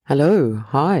Hello,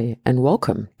 hi, and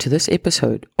welcome to this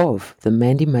episode of the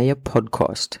Mandy Meyer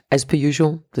podcast. As per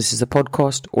usual, this is a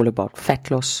podcast all about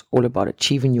fat loss, all about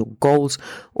achieving your goals,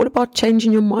 all about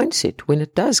changing your mindset when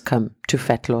it does come to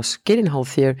fat loss, getting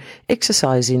healthier,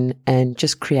 exercising, and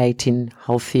just creating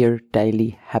healthier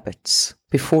daily habits.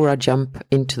 Before I jump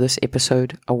into this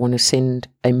episode, I want to send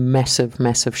a massive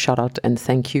shout out and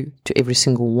thank you to every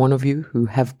single one of you who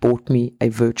have bought me a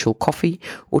virtual coffee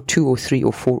or 2 or 3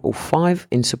 or 4 or 5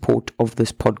 in support of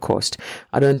this podcast.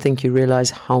 I don't think you realize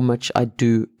how much I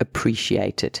do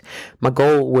appreciate it. My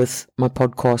goal with my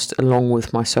podcast, along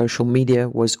with my social media,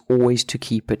 was always to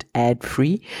keep it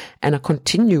ad-free, and I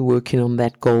continue working on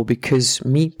that goal because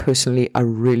me personally, I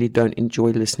really don't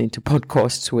enjoy listening to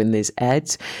podcasts when there's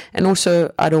ads, and also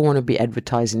I don't want to be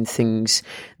advertising things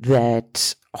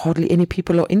that hardly any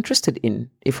people are interested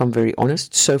in, if I'm very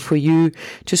honest. So for you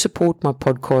to support my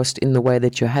podcast in the way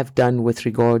that you have done with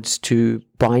regards to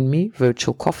buying me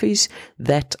virtual coffees,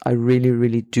 that I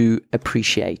really do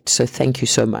appreciate. So thank you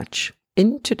so much.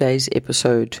 In today's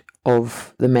episode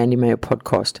of the Mandy Meyer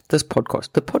podcast, the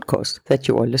podcast that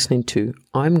you are listening to,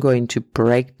 I'm going to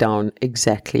break down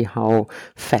exactly how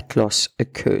fat loss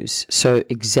occurs. So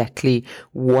exactly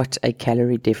what a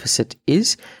calorie deficit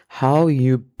is, how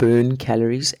you burn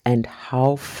calories, and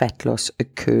how fat loss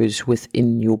occurs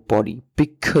within your body.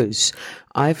 Because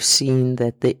I've seen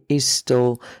that there is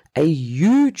still a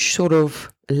huge sort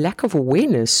of lack of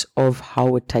awareness of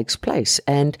how it takes place.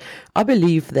 And I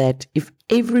believe that if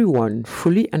everyone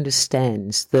fully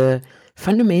understands the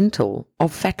fundamental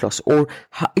of fat loss, or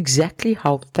exactly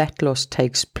how fat loss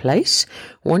takes place,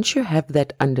 once you have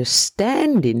that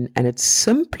understanding and it's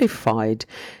simplified,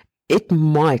 it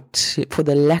might, for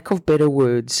the lack of better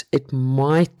words, it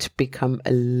might become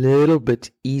a little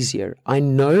bit easier. I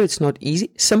know it's not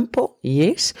easy. Simple,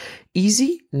 yes.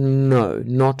 Easy? No,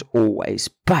 not always.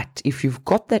 But if you've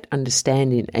got that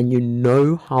understanding and you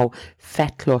know how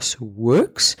fat loss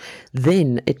works,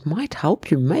 then it might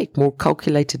help you make more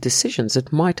calculated decisions.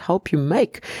 It might help you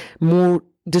make more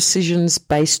decisions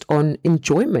based on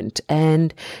enjoyment,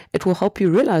 and it will help you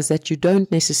realize that you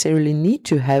don't necessarily need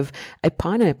to have a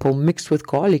pineapple mixed with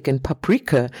garlic and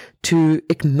paprika to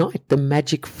ignite the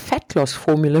magic fat loss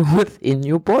formula within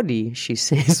your body, she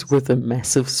says with a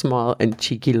massive smile and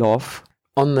cheeky laugh.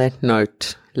 On that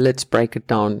note, let's break it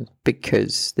down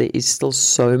because there is still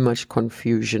so much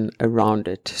confusion around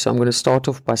it. So I'm going to start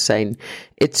off by saying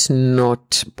it's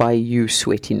not by you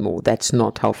sweating more. That's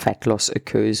not how fat loss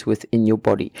occurs within your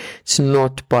body. It's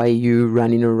not by you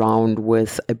running around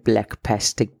with a black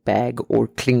plastic bag or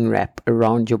cling wrap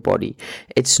around your body.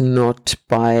 It's not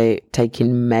by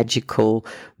taking magical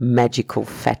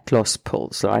fat loss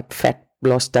pills, right? Fat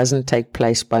loss doesn't take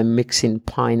place by mixing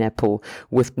pineapple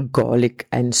with garlic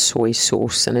and soy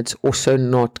sauce, and it's also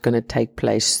not going to take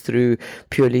place through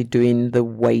purely doing the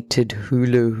weighted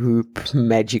hula hoop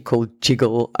magical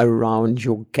jiggle around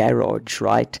your garage,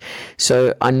 right?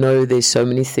 So I know there's so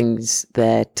many things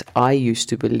that I used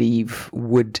to believe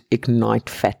would ignite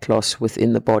fat loss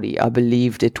within the body. I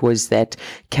believed it was that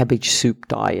cabbage soup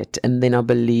diet, and then I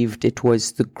believed it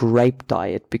was the grape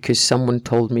diet because someone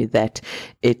told me that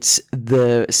it's the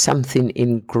something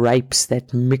in grapes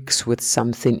that mix with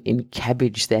something in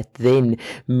cabbage that then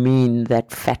mean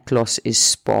that fat loss is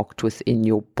sparked within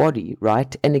your body,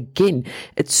 right? And again,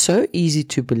 it's so easy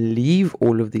to believe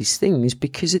all of these things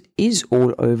because it is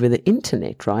all over the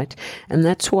internet, right? And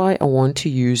that's why I want to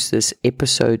use this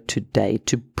episode today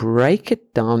to break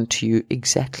it down to you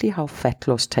exactly how fat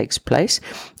loss takes place,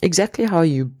 exactly how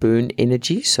you burn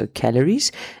energy, so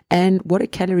calories, and what a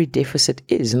calorie deficit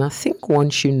is. And I think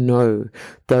once you know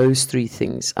those 3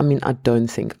 things,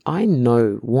 I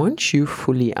know once you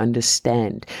fully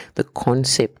understand the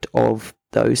concept of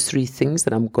those 3 things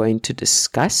that I'm going to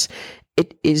discuss,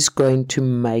 it is going to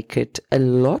make it a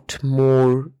lot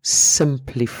more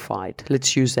simplified.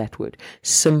 Let's use that word,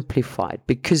 simplified,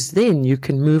 because then you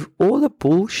can move all the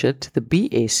bullshit, the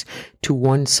BS, to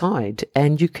one side,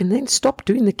 and you can then stop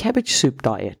doing the cabbage soup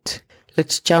diet.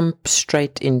 Let's jump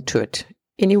straight into it.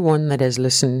 Anyone that has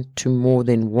listened to more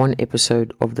than one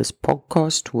episode of this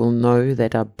podcast will know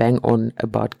that I bang on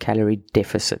about calorie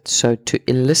deficit. So to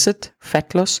elicit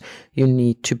fat loss, you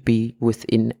need to be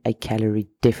within a calorie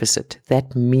deficit.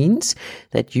 That means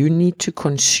that you need to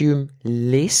consume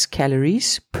less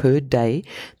calories per day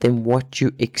than what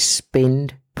you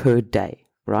expend per day.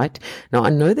 Right? Now, I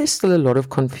know there's still a lot of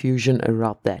confusion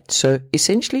around that. So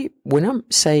essentially, when I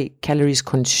say calories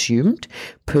consumed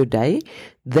per day,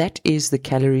 that is the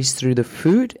calories through the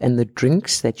food and the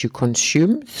drinks that you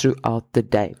consume throughout the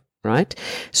day. right?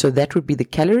 So that would be the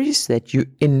calories that you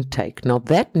intake. Now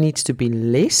that needs to be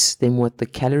less than what the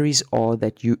calories are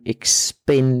that you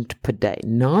expend per day.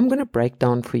 Now I'm going to break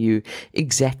down for you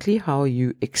exactly how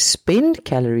you expend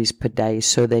calories per day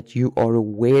so that you are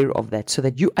aware of that, so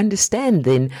that you understand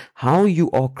then how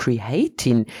you are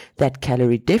creating that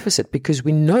calorie deficit, because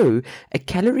we know a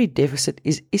calorie deficit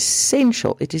is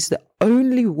essential. It is the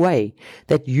only way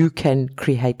that you can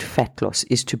create fat loss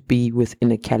is to be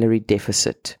within a calorie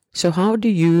deficit. So how do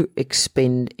you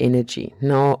expend energy?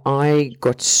 Now, I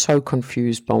got so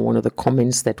confused by one of the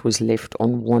comments that was left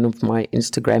on one of my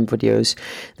Instagram videos.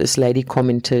 This lady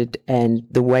commented, and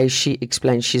the way she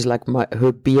explained, she's like,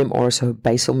 her BMR, so her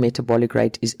basal metabolic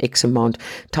rate, is X amount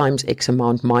times X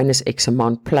amount minus X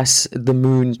amount plus the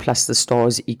moon plus the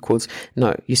stars equals.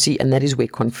 No, you see, and that is where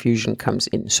confusion comes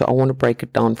in. So I want to break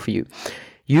it down for you.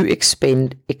 You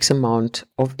expend X amount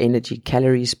of energy,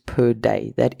 calories per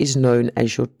day. That is known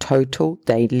as your total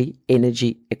daily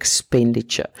energy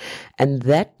expenditure. And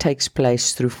that takes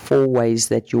place through 4 ways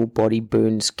that your body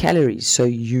burns calories, so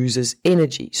uses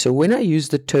energy. So when I use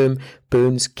the term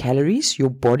burns calories, your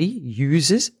body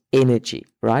uses energy,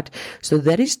 right? So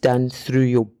that is done through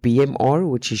your BMR,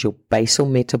 which is your basal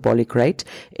metabolic rate.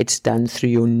 It's done through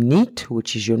your NEAT,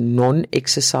 which is your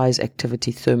non-exercise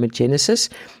activity thermogenesis,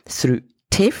 through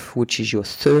TEF, which is your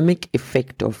thermic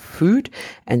effect of food,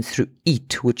 and through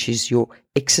EAT, which is your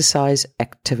exercise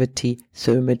activity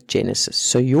thermogenesis.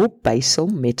 So your basal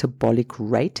metabolic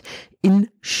rate, in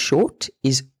short,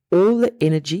 is all the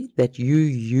energy that you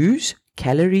use,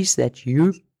 calories that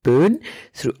you burn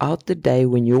throughout the day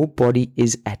when your body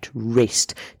is at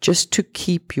rest, just to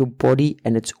keep your body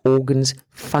and its organs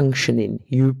functioning.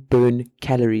 You burn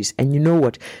calories, and you know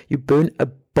what? You burn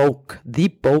the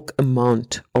bulk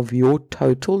amount of your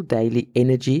total daily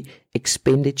energy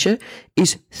expenditure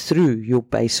is through your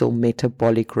basal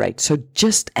metabolic rate. So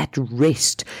just at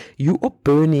rest, you are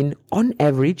burning, on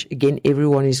average, again,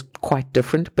 everyone is quite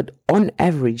different, but on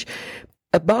average,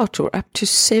 about or up to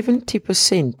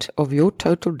 70% of your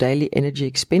total daily energy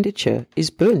expenditure is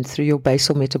burned through your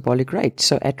basal metabolic rate,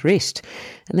 so at rest.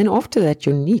 And then after that,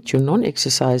 your NEAT, your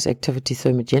non-exercise activity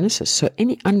thermogenesis. So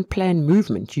any unplanned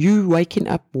movement, you waking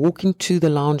up, walking to the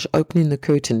lounge, opening the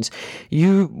curtains,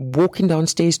 you walking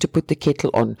downstairs to put the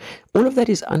kettle on, all of that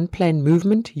is unplanned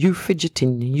movement. You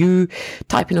fidgeting, you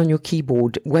typing on your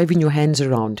keyboard, waving your hands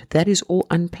around. That is all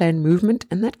unplanned movement,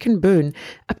 and that can burn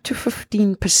up to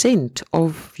 15%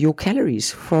 of your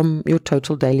calories from your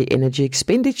total daily energy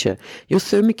expenditure. Your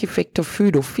thermic effect of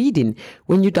food or feeding,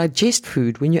 when you digest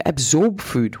food, when you absorb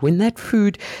food, when that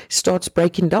food starts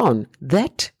breaking down,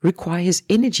 that requires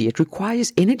energy. It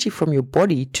requires energy from your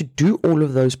body to do all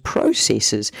of those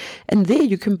processes. And there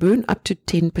you can burn up to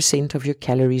 10% of your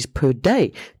calories per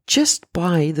day just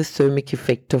by the thermic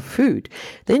effect of food.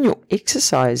 Then your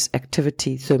exercise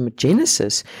activity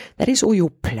thermogenesis, that is all your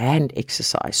planned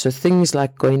exercise. So things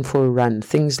like going for a run,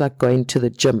 things like going to the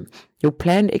gym. Your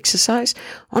planned exercise,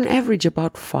 on average,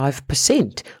 about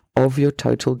 5% of your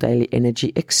total daily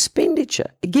energy expenditure.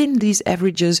 Again, these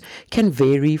averages can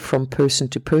vary from person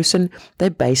to person. They're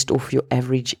based off your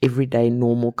average, everyday,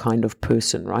 normal kind of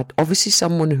person, right? Obviously,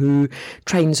 someone who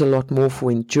trains a lot more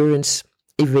for endurance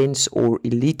events or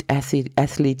elite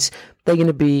athletes, they're going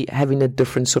to be having a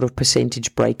different sort of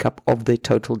percentage breakup of their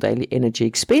total daily energy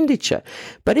expenditure.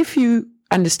 But if you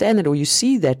understand that, or you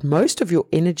see that most of your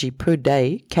energy per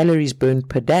day, calories burned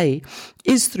per day,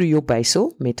 is through your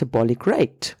basal metabolic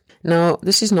rate. Now,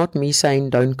 this is not me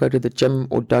saying don't go to the gym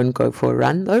or don't go for a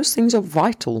run. Those things are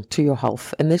vital to your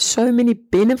health, and there's so many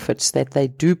benefits that they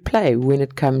do play when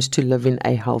it comes to living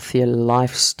a healthier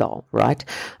lifestyle, right?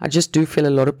 I just do feel a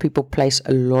lot of people place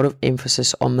a lot of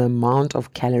emphasis on the amount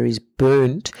of calories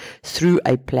burned through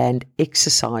a planned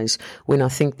exercise, when I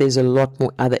think there's a lot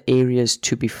more other areas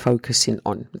to be focusing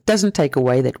on. It doesn't take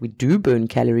away that we do burn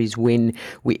calories when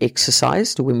we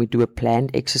exercise, when we do a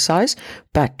planned exercise,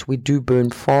 but we do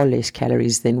burn far less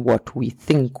calories than what we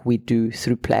think we do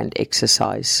through planned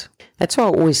exercise. That's why I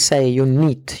always say your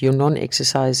NEAT, your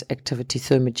non-exercise activity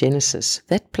thermogenesis,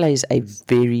 that plays a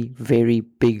very, very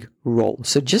big role.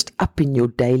 So just upping your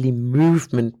daily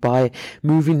movement by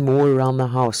moving more around the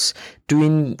house,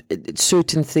 doing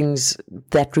certain things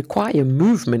that require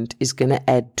movement is going to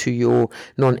add to your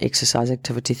non-exercise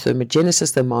activity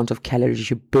thermogenesis, the amount of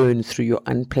calories you burn through your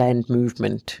unplanned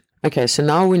movement. Okay, so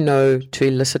now we know to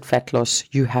elicit fat loss,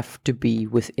 you have to be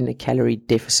within a calorie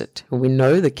deficit. And we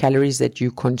know the calories that you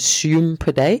consume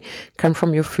per day come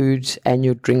from your foods and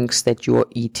your drinks that you are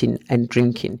eating and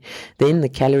drinking. Then the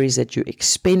calories that you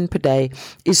expend per day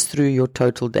is through your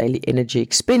total daily energy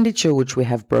expenditure, which we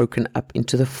have broken up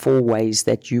into the 4 ways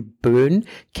that you burn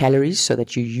calories so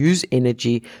that you use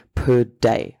energy per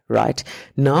day, right?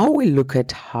 Now we look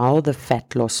at how the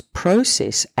fat loss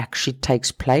process actually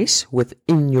takes place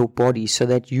within your body so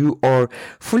that you are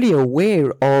fully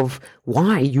aware of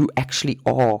why you actually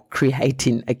are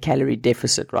creating a calorie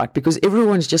deficit, right? Because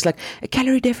everyone's just like, a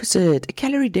calorie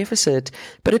deficit.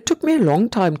 But it took me a long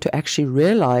time to actually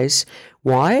realize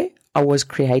why I was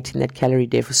creating that calorie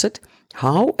deficit,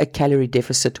 how a calorie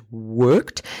deficit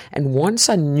worked. And once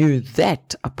I knew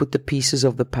that, I put the pieces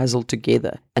of the puzzle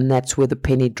together, and that's where the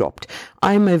penny dropped.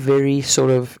 I'm a very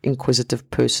sort of inquisitive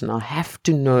person. I have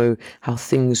to know how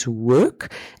things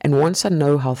work. And once I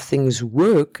know how things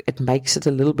work, it makes it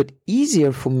a little bit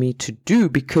easier for me to do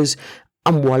because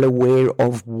I'm well aware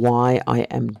of why I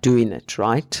am doing it,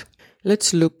 right?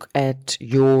 Let's look at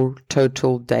your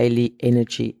total daily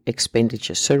energy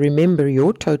expenditure. So remember,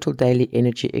 your total daily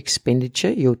energy expenditure,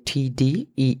 your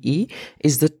TDEE,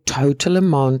 is the total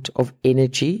amount of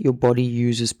energy your body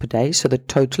uses per day. So the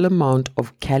total amount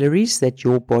of calories that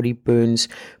your body burns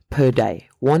per day.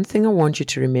 One thing I want you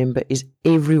to remember is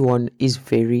everyone is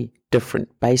very different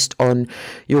based on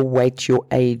your weight, your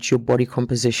age, your body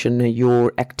composition,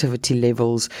 your activity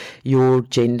levels, your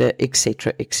gender,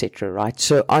 etc., right?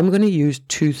 So I'm going to use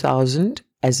 2000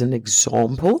 as an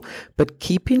example, but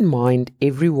keep in mind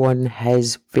everyone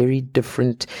has very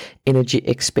different energy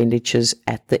expenditures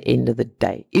at the end of the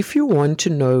day. If you want to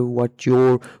know what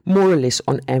your, more or less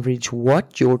on average,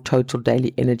 what your total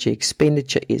daily energy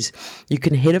expenditure is, you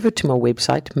can head over to my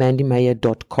website,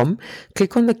 mandymeyer.com,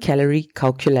 click on the calorie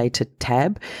calculator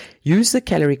tab, use the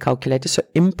calorie calculator, so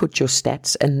input your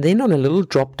stats, and then on a little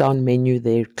drop-down menu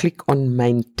there, click on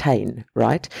maintain,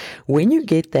 right? When you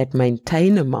get that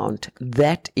maintain amount,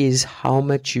 that is how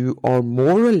much you are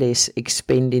more or less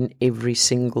expending every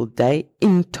single day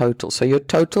in total. So your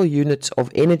total units of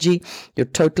energy, your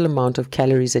total amount of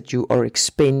calories that you are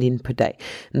expending per day.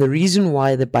 And the reason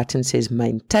why the button says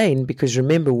maintain, because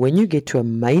remember, when you get to a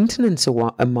maintenance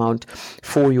amount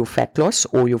for your fat loss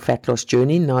or your fat loss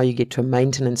journey, now you get to a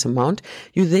maintenance amount,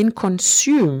 you then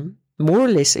consume more or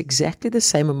less exactly the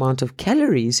same amount of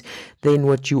calories than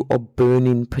what you are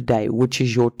burning per day, which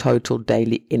is your total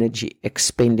daily energy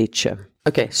expenditure.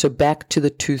 Okay, so back to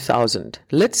the 2000.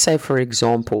 Let's say, for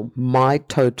example, my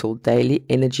total daily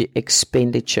energy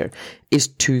expenditure is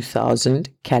 2000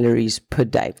 calories per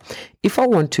day. If I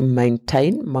want to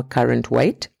maintain my current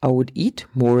weight, I would eat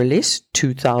more or less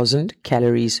 2000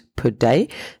 calories per day.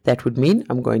 That would mean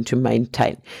I'm going to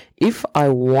maintain. If I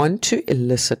want to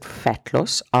elicit fat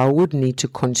loss, I would need to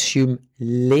consume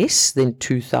less than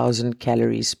 2000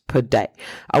 calories per day.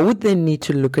 I would then need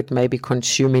to look at maybe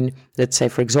consuming, let's say,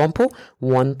 for example,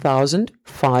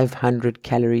 1500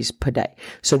 calories per day.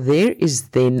 So there is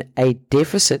then a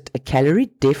deficit, a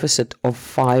calorie deficit of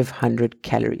 500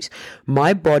 calories.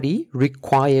 My body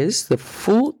requires the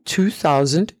full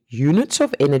 2000 units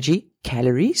of energy,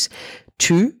 calories,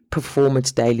 to perform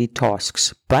its daily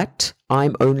tasks, but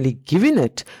I'm only giving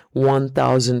it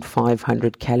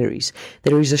 1,500 calories.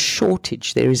 There is a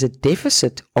shortage, there is a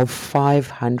deficit of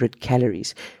 500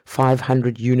 calories,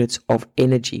 500 units of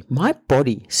energy. My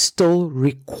body still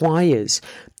requires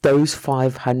those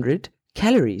 500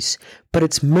 calories, but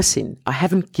it's missing. I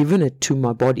haven't given it to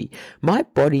my body. My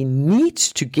body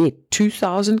needs to get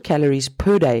 2,000 calories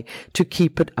per day to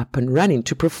keep it up and running,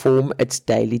 to perform its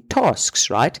daily tasks,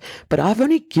 right? But I've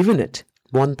only given it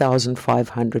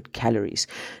 1,500 calories.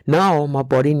 Now my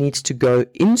body needs to go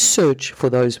in search for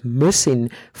those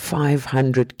missing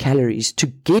 500 calories to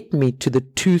get me to the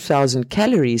 2,000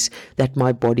 calories that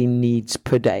my body needs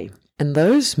per day. And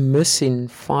those missing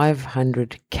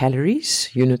 500 calories,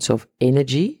 units of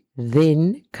energy,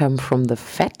 then come from the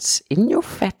fats in your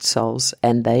fat cells,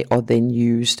 and they are then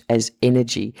used as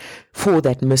energy for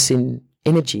that missing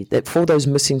energy, that for those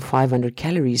missing 500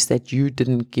 calories that you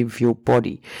didn't give your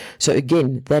body. So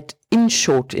again, that in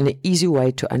short, in an easy way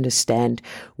to understand,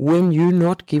 when you're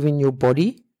not giving your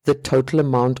body the total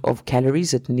amount of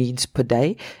calories it needs per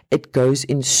day, it goes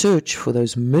in search for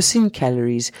those missing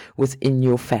calories within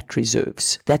your fat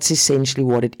reserves. That's essentially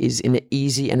what it is in an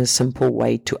easy and a simple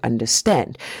way to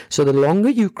understand. So the longer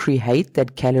you create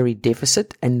that calorie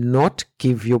deficit and not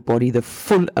give your body the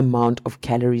full amount of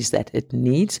calories that it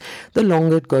needs, the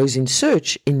longer it goes in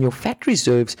search in your fat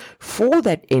reserves for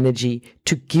that energy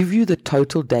to give you the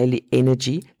total daily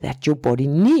energy that your body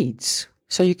needs.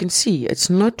 So you can see, it's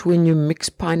not when you mix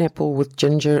pineapple with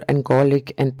ginger and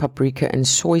garlic and paprika and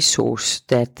soy sauce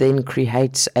that then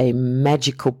creates a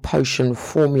magical potion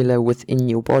formula within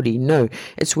your body. No,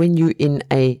 it's when you're in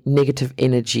a negative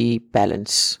energy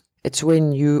balance. It's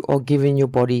when you are giving your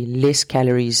body less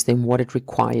calories than what it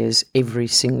requires every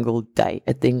single day.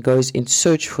 It then goes in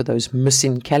search for those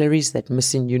missing calories, that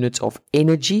missing units of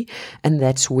energy, and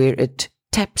that's where it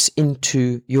taps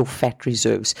into your fat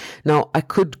reserves. Now, I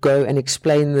could go and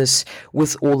explain this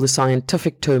with all the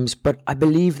scientific terms, but I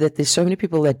believe that there's so many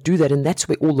people that do that, and that's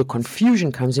where all the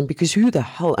confusion comes in, because who the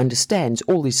hell understands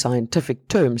all these scientific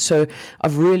terms? So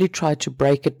I've really tried to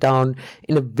break it down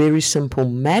in a very simple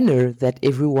manner that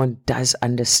everyone does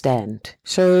understand.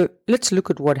 So let's look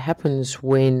at what happens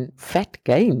when fat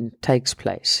gain takes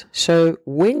place. So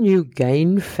when you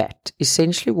gain fat,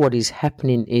 essentially what is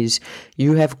happening is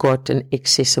you have got an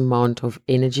excess amount of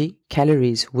energy,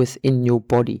 calories within your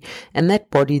body, and that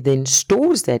body then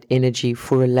stores that energy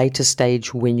for a later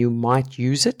stage when you might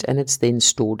use it, and it's then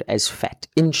stored as fat.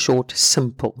 In short,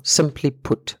 simply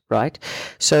put, right?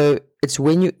 So it's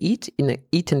when you eat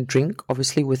and drink,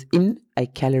 obviously within a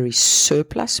calorie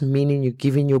surplus, meaning you're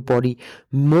giving your body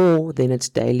more than its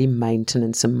daily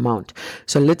maintenance amount.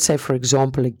 So let's say, for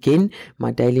example, again, my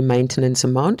daily maintenance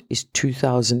amount is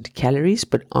 2,000 calories,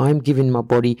 but I'm giving my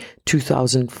body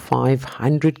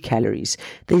 2,500 calories.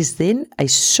 There's then a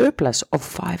surplus of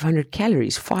 500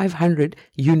 calories, 500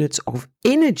 units of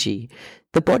energy.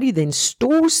 The body then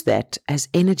stores that as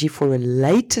energy for a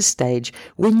later stage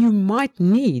when you might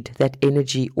need that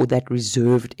energy or that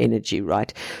reserved energy,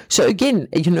 right? So again,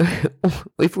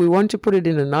 if we want to put it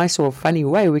in a nice or funny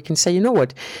way, we can say, you know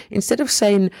what, instead of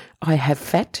saying I have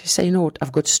fat, say, you know what,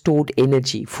 I've got stored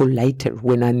energy for later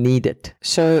when I need it.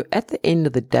 So at the end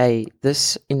of the day,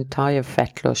 this entire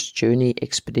fat loss journey,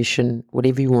 expedition,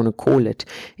 whatever you want to call it,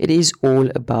 it is all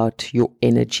about your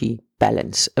energy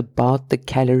balance, about the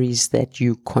calories that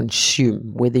you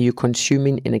consume, whether you're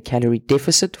consuming in a calorie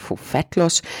deficit for fat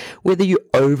loss, whether you're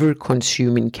over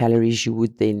consuming calories, you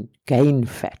would then gain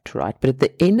fat, right? But at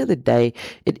the end of the day,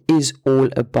 it is all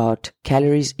about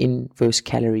calories in versus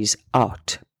calories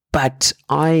out. But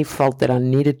I felt that I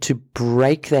needed to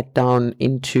break that down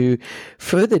into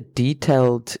further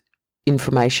detailed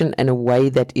information in a way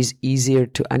that is easier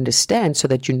to understand, so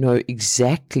that you know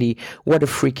exactly what a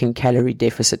freaking calorie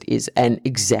deficit is and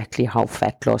exactly how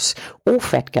fat loss, or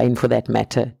fat gain for that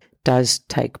matter, does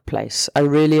take place. I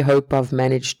really hope I've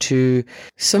managed to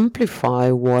simplify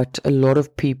what a lot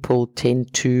of people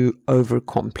tend to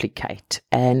overcomplicate.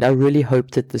 And I really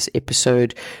hope that this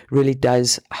episode really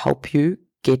does help you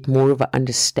get more of an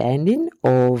understanding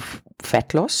of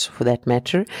fat loss for that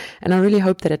matter. And I really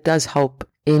hope that it does help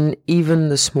in even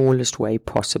the smallest way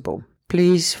possible.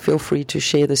 Please feel free to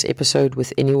share this episode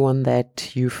with anyone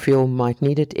that you feel might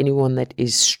need it, anyone that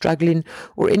is struggling,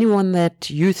 or anyone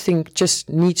that you think just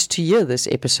needs to hear this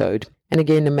episode. And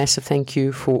again, a massive thank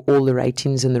you for all the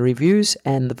ratings and the reviews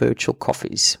and the virtual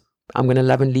coffees. I'm going to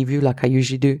love and leave you like I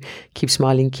usually do. Keep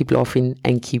smiling, keep laughing,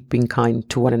 and keep being kind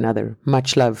to one another.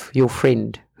 Much love, your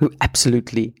friend who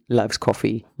absolutely loves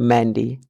coffee, Mandy.